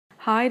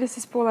Hi, this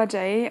is Paula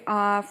J.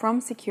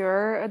 From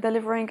Secure,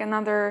 delivering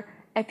another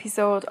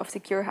episode of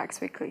Secure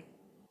Hacks Weekly.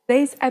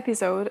 Today's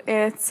episode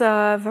is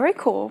very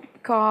cool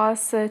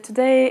because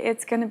today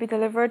it's going to be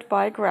delivered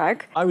by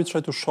Greg. I will try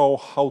to show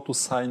how to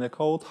sign a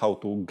code, how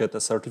to get a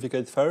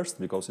certificate first,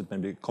 because it may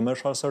be a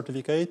commercial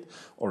certificate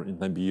or it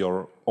may be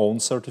your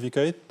own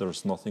certificate.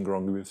 There's nothing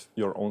wrong with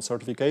your own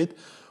certificate.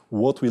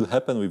 What will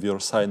happen with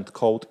your signed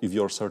code if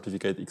your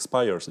certificate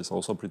expires is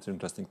also a pretty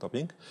interesting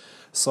topic.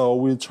 So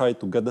we'll try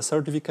to get the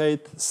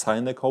certificate,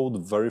 sign the code,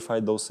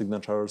 verify those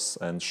signatures,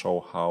 and show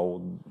how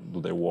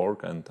do they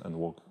work and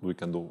what we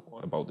can do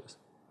about this.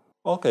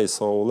 Okay,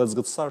 so let's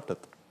get started.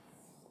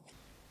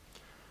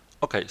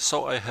 Okay,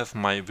 so I have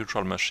my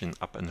virtual machine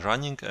up and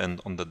running,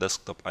 and on the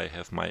desktop I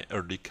have my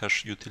early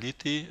cache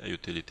utility, a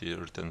utility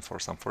written for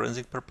some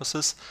forensic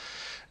purposes.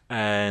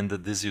 And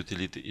this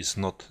utility is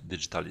not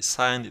digitally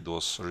signed. It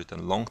was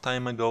written long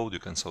time ago.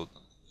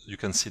 You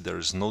can see there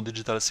is no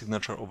digital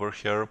signature over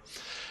here.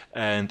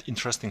 And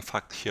interesting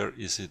fact here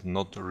is it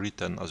not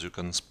written, as you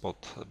can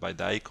spot by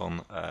the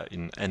icon,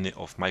 in any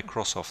of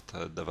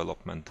Microsoft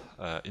development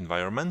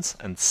environments,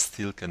 and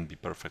still can be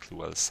perfectly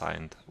well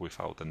signed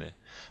without any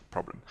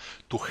problem.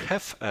 To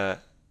have a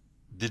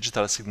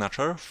digital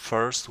signature,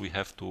 first we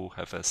have to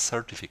have a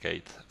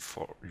certificate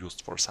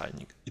used for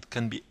signing. It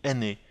can be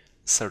any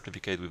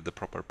certificate with the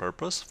proper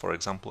purpose. For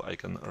example, I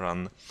can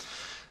run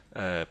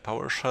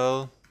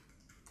PowerShell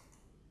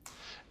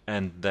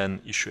and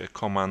then issue a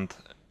command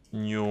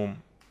new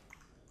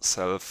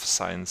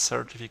self-signed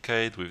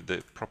certificate with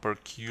the proper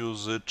key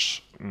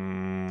usage,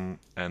 and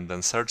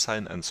then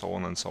certsign, and so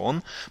on and so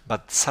on.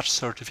 But such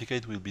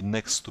certificate will be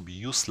next to be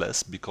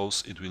useless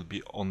because it will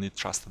be only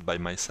trusted by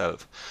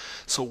myself.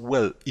 So,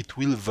 well, it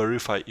will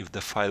verify if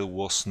the file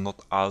was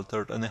not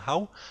altered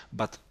anyhow,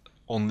 but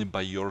only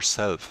by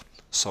yourself.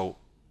 So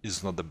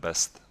is not the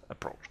best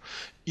approach.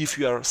 If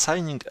you are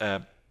signing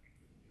a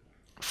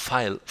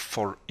file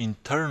for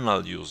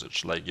internal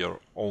usage, like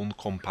your own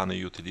company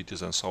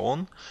utilities and so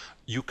on,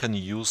 you can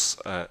use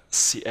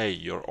CA,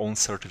 your own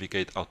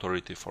certificate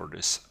authority, for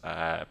this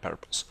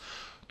purpose.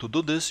 To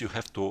do this, you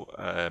have to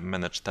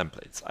manage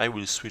templates. I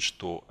will switch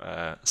to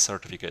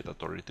certificate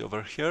authority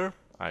over here.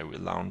 I will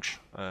launch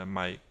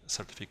my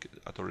certificate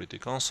authority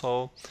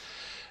console,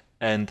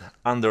 and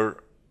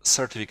under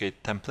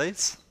certificate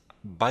templates,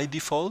 by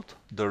default,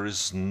 there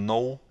is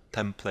no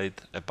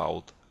template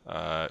about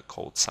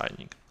code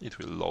signing. It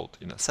will load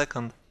in a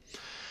second.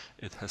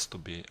 It has to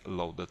be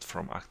loaded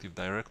from Active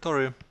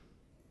Directory.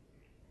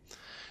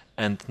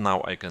 And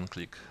now I can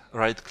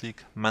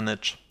right-click,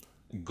 Manage,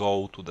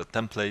 go to the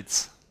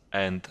templates,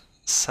 and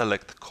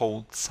select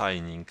Code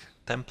Signing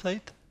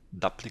template,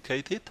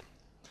 duplicate it,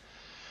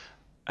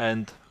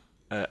 and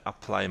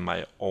apply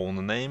my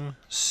own name,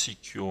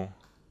 CQ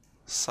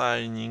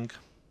Signing,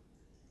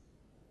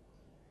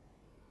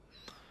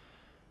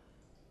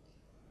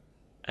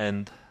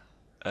 and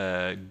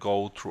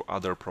go through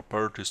other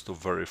properties to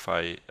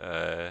verify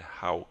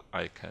how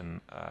I can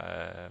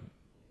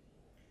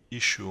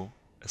issue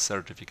a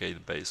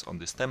certificate based on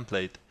this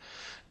template.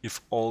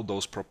 If all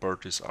those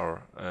properties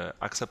are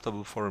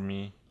acceptable for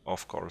me,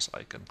 of course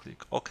I can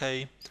click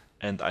OK,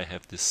 and I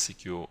have this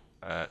CQ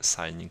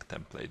signing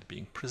template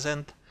being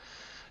present.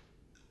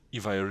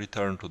 If I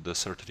return to the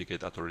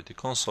certificate authority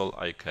console,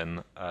 I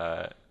can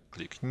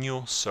click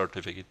New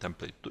Certificate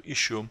Template to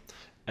issue,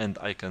 and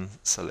I can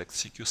select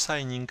CQ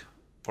signing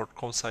for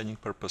code signing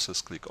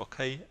purposes, click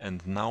OK,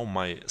 and now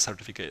my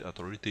certificate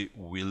authority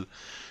will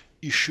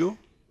issue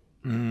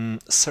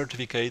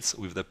certificates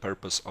with the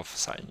purpose of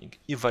signing.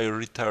 If I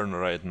return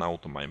right now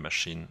to my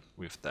machine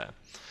with the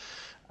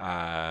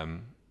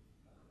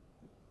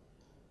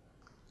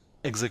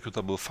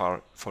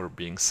executable for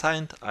being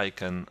signed, I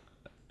can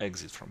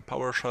exit from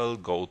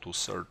PowerShell, go to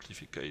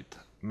Certificate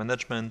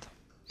Management,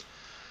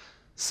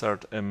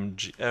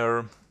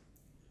 CertMGR,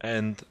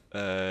 and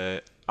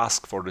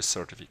ask for this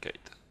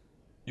certificate.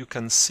 You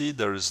can see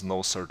there is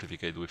no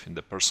certificate within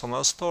the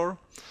personal store,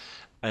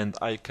 and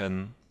I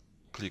can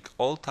click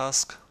All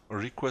Task,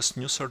 Request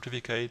New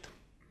Certificate,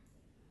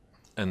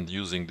 and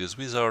using this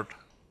wizard,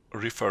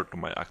 refer to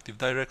my Active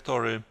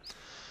Directory,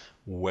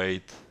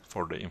 wait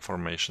for the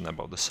information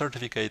about the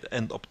certificate,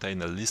 and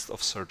obtain a list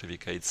of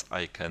certificates.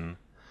 I can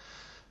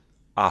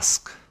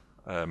ask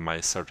my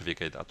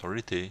certificate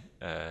authority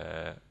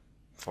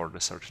for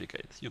the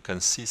certificate. You can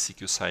see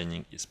CQ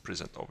signing is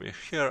present over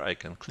here. I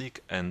can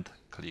click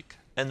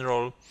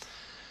enroll,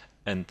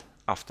 and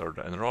after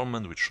the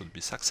enrollment, which should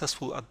be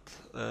successful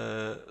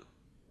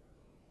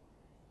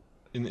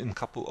in a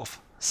couple of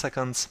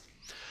seconds,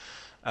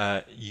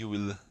 you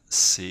will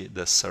see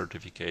the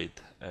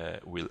certificate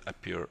will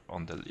appear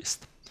on the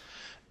list.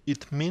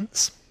 It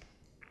means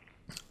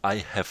I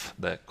have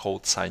the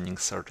code signing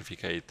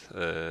certificate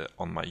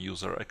on my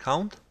user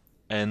account,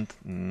 and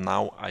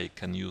now I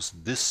can use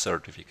this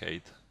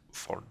certificate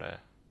for the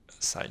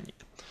signing.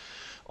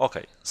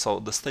 Okay, so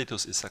the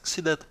status is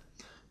succeeded.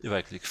 If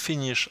I click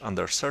Finish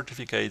under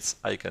Certificates,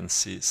 I can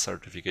see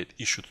certificate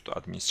issued to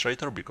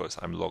administrator because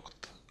I'm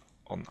logged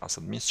on as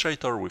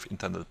administrator with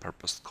intended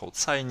purpose code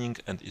signing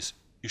and is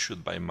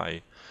issued by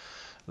my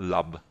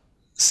lab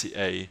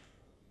CA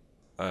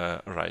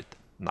right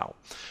now.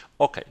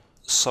 Okay,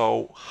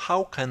 so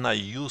how can I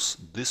use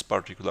this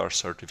particular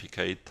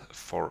certificate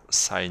for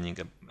signing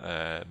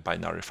a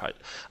binary file?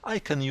 I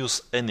can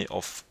use any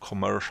of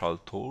commercial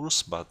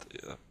tools, but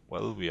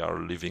well, we are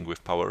living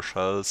with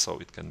PowerShell, so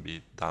it can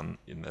be done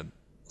in a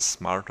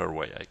smarter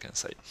way, I can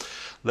say.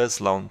 Let's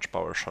launch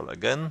PowerShell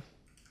again.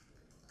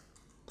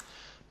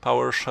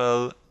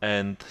 PowerShell,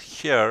 and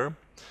here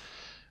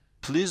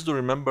please do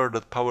remember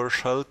that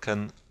PowerShell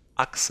can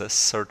access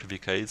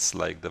certificates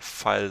like the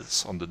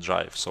files on the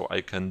drive. So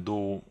I can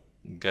do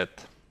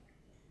get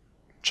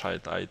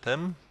child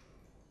item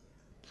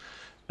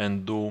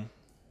and do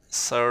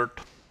cert,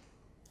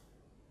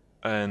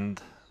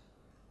 and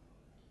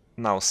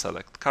now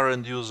select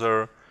current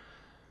user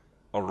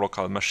or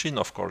local machine.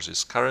 Of course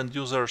is current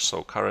user,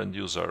 so current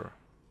user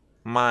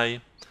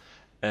my,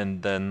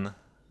 and then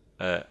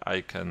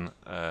I can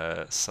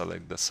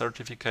select the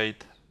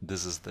certificate.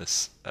 This is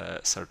this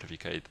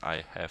certificate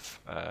I have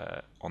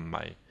on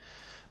my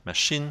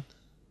machine.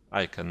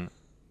 I can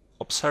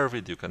observe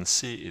it, you can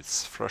see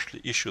it's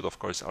freshly issued. Of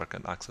course I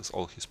can access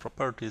all his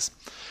properties,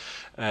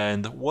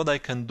 and what I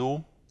can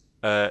do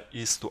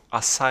is to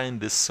assign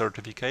this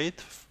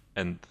certificate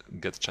and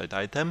get child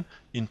item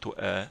into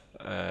a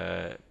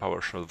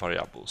PowerShell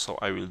variable. So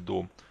I will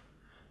do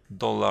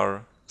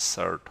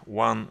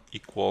 $cert1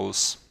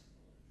 equals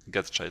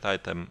get child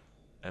item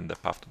and the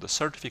path to the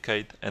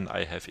certificate, and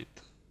I have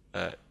it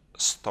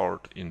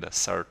stored in the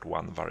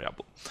cert1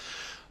 variable.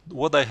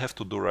 What I have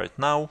to do right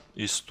now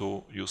is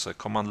to use a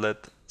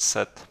commandlet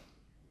set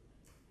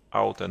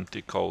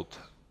authentic code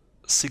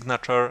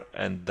signature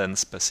and then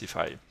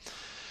specify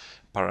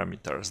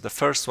parameters. The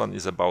first one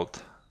is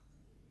about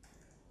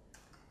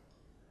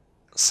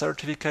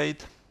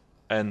certificate,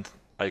 and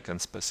I can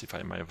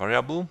specify my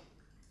variable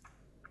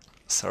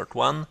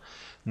cert1.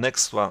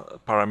 Next one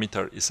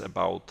parameter is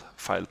about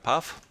file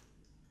path,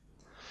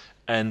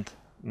 and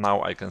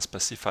now I can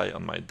specify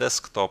on my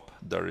desktop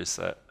there is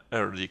a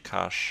early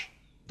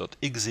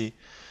cache.exe,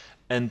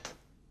 and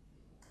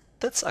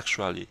that's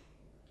actually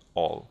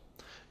all.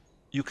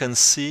 You can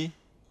see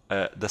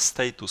the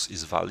status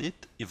is valid.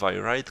 If I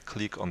right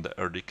click on the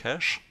early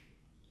cache,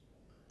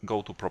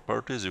 go to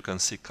properties, you can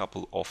see a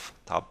couple of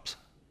tabs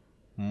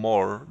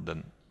more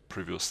than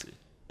previously,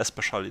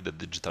 especially the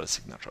digital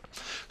signature.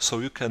 So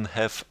you can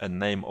have a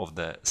name of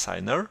the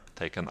signer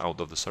taken out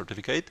of the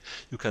certificate.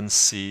 You can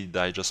see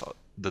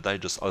the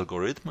digest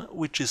algorithm,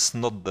 which is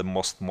not the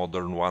most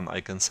modern one, I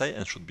can say,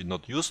 and should be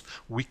not used.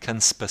 We can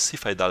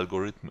specify the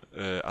algorithm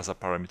as a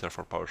parameter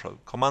for PowerShell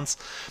commands.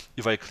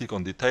 If I click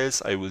on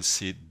details, I will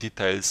see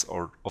details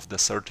of the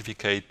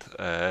certificate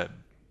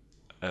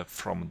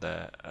from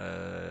the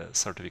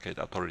certificate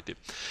authority.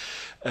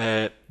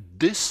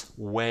 This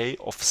way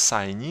of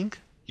signing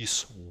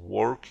is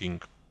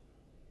working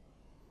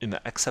in an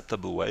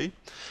acceptable way,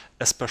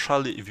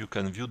 especially if you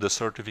can view the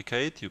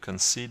certificate. You can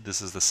see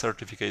this is the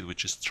certificate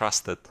which is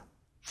trusted,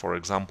 for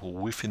example,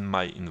 within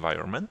my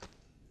environment,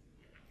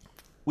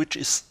 which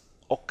is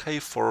okay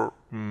for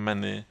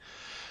many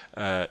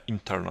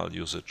internal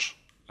usage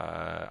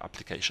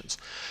applications.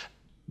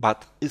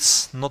 But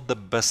it's not the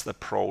best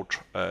approach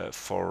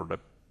for the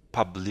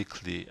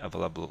publicly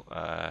available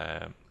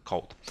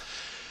code.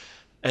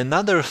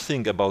 Another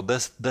thing about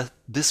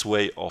this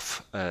way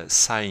of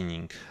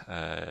signing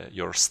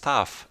your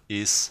stuff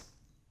is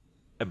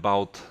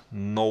about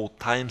no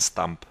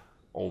timestamp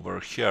over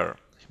here,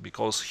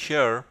 because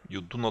here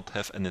you do not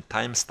have any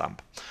timestamp.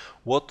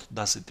 What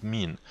does it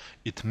mean?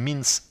 It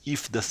means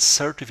if the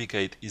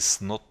certificate is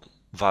not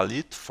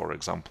valid, for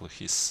example,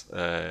 his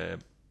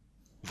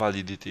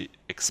validity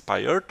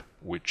expired,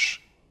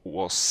 which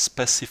was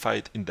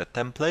specified in the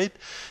template.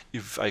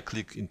 If I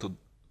click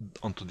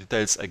onto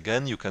details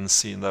again, you can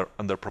see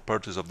under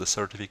properties of the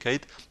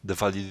certificate, the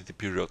validity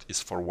period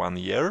is for 1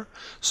 year.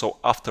 So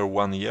after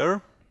 1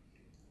 year,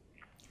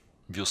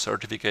 view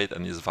certificate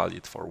and is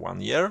valid for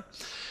 1 year.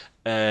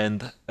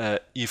 And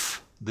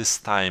if this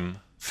time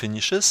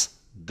finishes,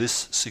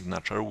 this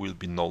signature will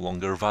be no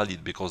longer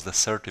valid because the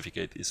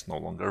certificate is no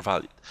longer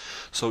valid.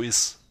 So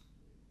it's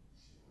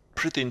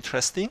pretty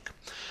interesting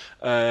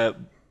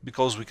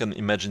because we can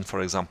imagine,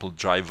 for example,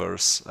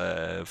 drivers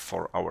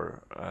for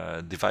our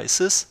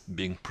devices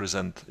being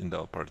present in the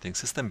operating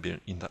system,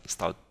 being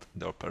installed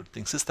in the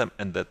operating system,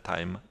 and the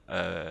time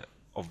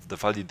of the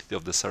validity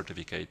of the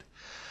certificate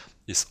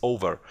is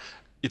over.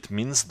 It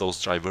means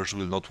those drivers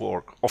will not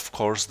work. Of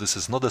course, this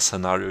is not a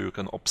scenario you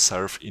can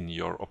observe in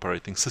your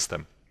operating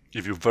system.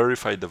 If you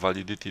verify the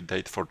validity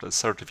date for the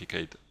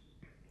certificate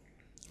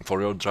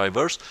for your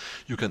drivers,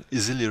 you can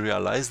easily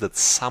realize that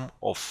some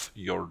of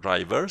your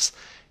drivers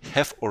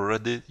have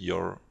already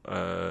your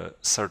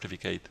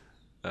certificate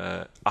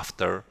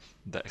after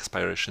the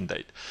expiration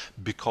date,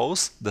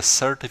 because the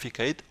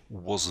certificate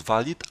was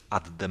valid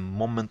at the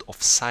moment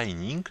of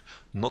signing,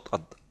 not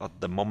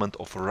at the moment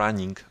of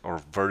running or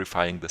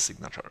verifying the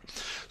signature.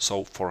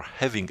 So for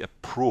having a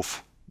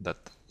proof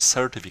that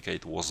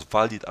certificate was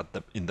valid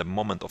in the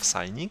moment of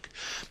signing,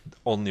 the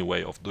only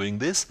way of doing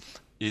this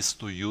is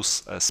to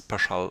use a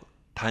special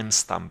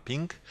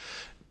timestamping,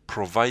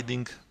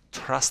 providing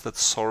trusted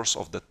source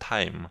of the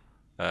time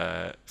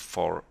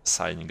for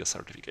signing a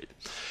certificate.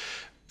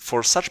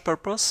 For such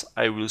purpose,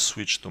 I will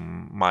switch to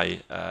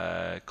my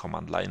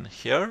command line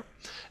here,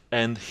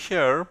 and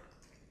here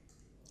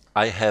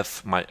I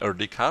have my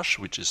RD cache,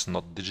 which is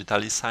not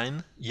digitally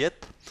signed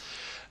yet,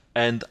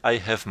 and I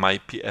have my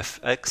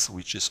PFX,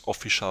 which is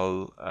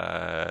official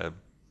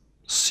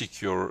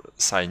secure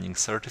signing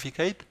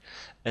certificate,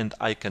 and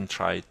I can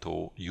try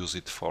to use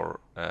it for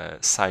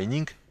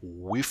signing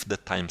with the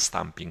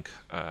timestamping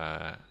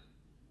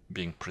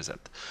being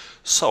present.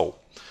 So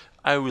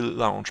I will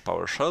launch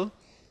PowerShell,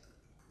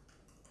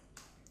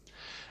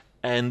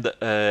 and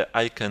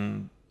I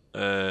can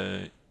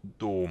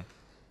do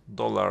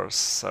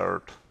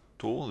 $cert2,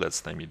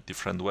 let's name it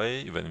different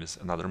way, even with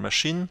another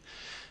machine,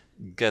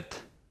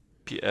 get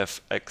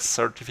PFX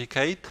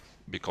certificate,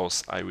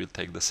 because I will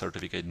take the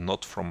certificate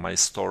not from my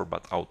store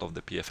but out of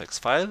the PFX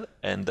file,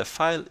 and the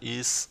file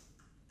is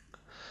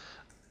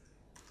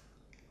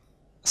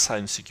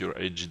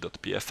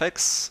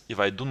signsecure.ag.pfx. If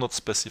I do not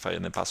specify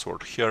any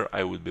password here,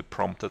 I will be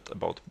prompted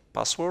about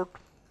password.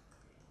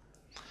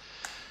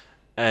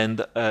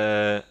 And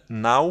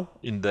now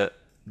in the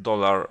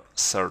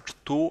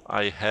 $cert2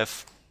 I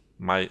have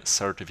my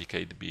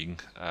certificate being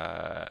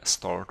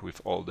stored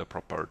with all the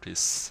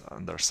properties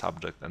under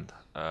subject and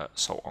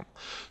so on.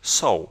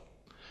 So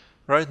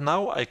right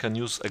now I can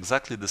use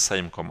exactly the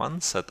same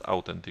command, set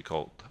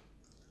authenticate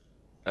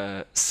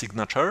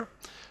signature,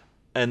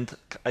 and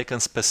I can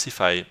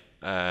specify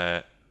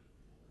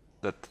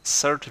that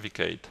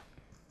certificate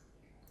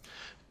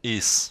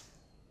is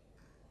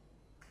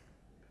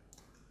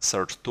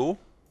cert2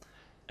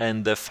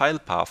 and the file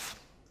path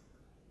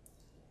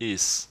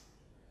is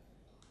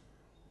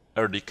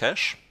RD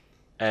cache,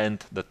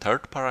 and the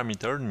third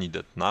parameter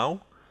needed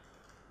now,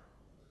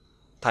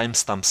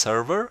 timestamp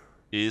server,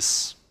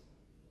 is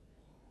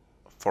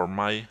for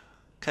my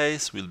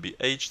case will be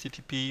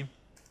http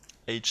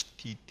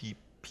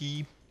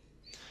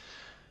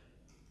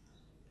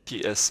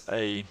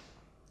tsa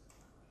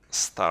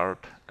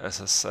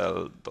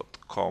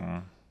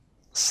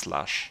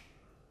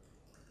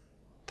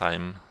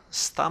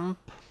startssl.com/timestamp,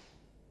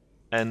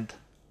 and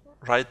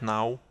right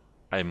now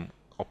I'm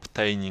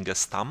obtaining a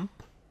stamp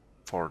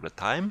for the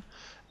time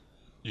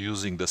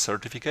using the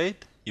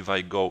certificate. If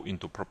I go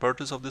into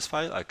properties of this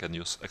file, I can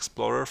use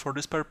Explorer for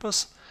this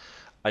purpose.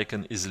 I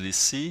can easily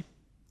see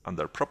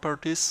under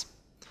properties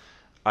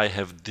I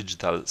have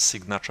digital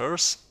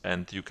signatures,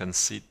 and you can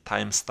see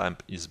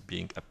timestamp is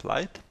being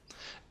applied.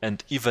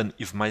 And even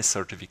if my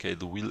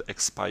certificate will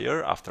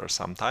expire after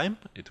some time,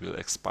 it will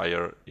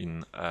expire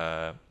in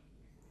a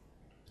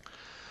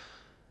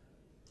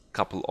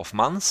couple of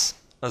months,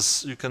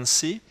 as you can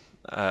see,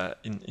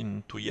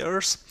 in 2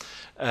 years.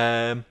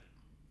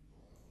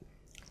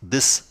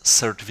 This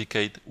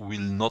certificate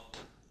will not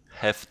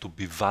have to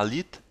be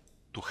valid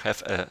to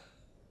have a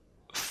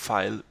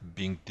file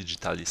being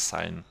digitally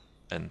signed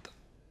and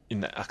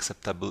in an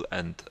acceptable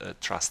and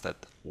trusted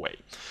way.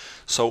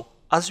 So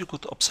as you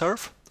could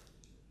observe,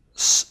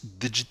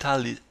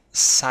 digitally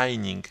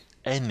signing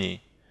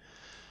any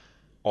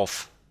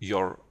of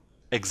your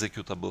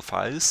executable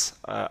files,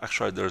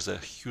 actually there's a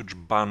huge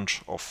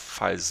bunch of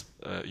files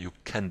you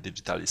can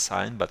digitally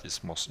sign, but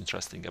it's most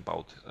interesting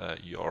about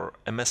your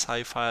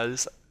MSI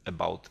files,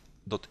 about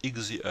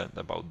 .exe and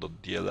about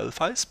 .dll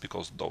files,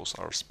 because those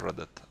are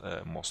spread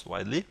most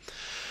widely.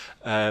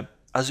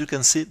 As you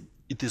can see,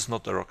 it is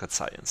not a rocket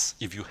science.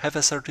 If you have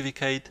a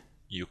certificate,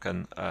 you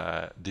can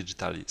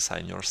digitally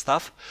sign your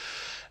stuff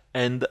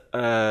and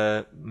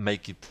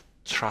make it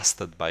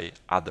trusted by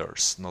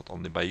others, not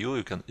only by you.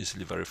 You can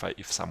easily verify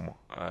if some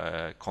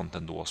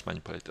content was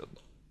manipulated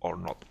or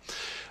not.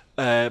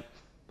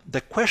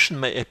 The question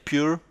may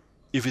appear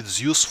if it's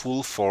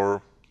useful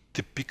for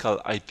typical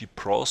IT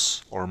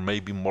pros or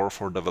maybe more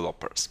for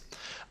developers.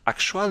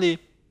 Actually,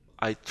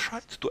 I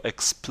tried to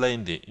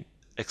explain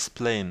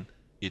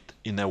it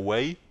in a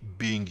way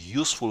being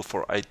useful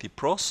for IT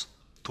pros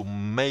to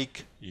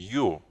make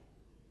you,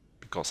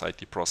 because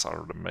IT pros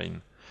are the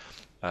main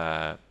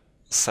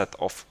set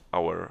of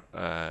our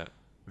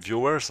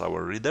viewers,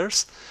 our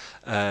readers,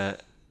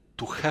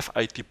 to have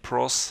IT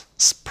pros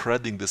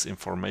spreading this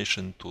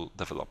information to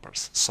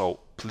developers. So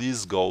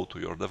please go to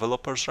your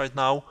developers right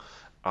now,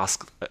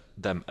 ask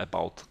them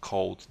about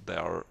code they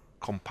are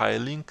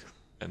compiling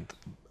and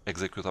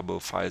executable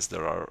files they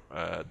are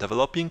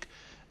developing,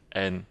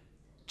 and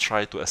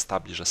try to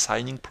establish a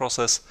signing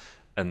process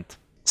and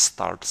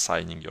start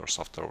signing your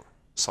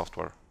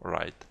software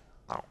right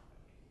now.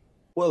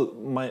 Well,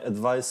 my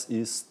advice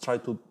is try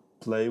to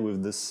play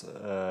with these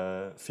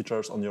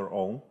features on your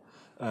own.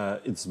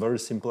 It's very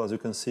simple, as you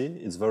can see.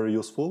 It's very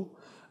useful.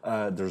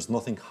 There's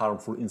nothing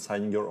harmful in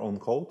signing your own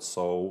code,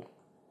 so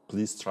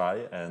please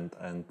try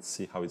and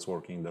see how it's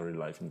working in the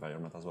real-life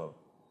environment as well.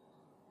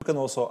 You can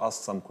also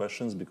ask some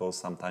questions, because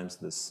sometimes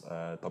this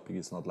topic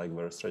is not like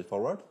very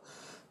straightforward.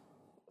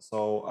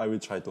 So I will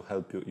try to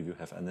help you if you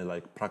have any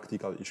like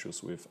practical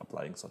issues with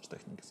applying such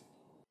techniques.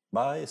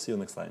 Bye, see you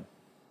next time.